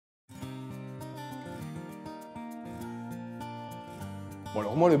Bon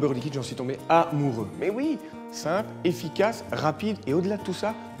alors moi le beurre liquide j'en suis tombé amoureux. Mais oui, simple, efficace, rapide et au-delà de tout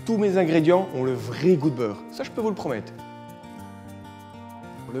ça, tous mes ingrédients ont le vrai goût de beurre. Ça je peux vous le promettre.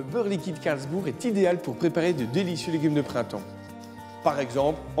 Le beurre liquide Carlsbourg est idéal pour préparer de délicieux légumes de printemps. Par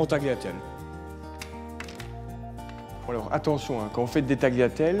exemple en tagliatelle. Bon alors attention, hein, quand vous faites des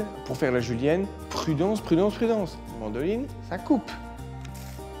tagliatelles, pour faire la julienne, prudence, prudence, prudence. Mandoline, ça coupe.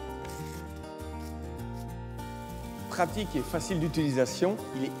 Pratique et facile d'utilisation,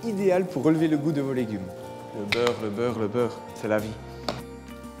 il est idéal pour relever le goût de vos légumes. Le beurre, le beurre, le beurre, c'est la vie.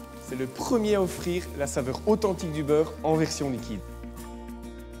 C'est le premier à offrir la saveur authentique du beurre en version liquide.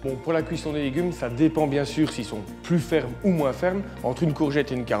 Bon, pour la cuisson des légumes, ça dépend bien sûr s'ils sont plus fermes ou moins fermes. Entre une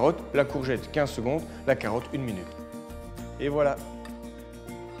courgette et une carotte, la courgette 15 secondes, la carotte 1 minute. Et voilà.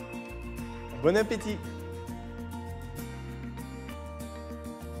 Bon appétit!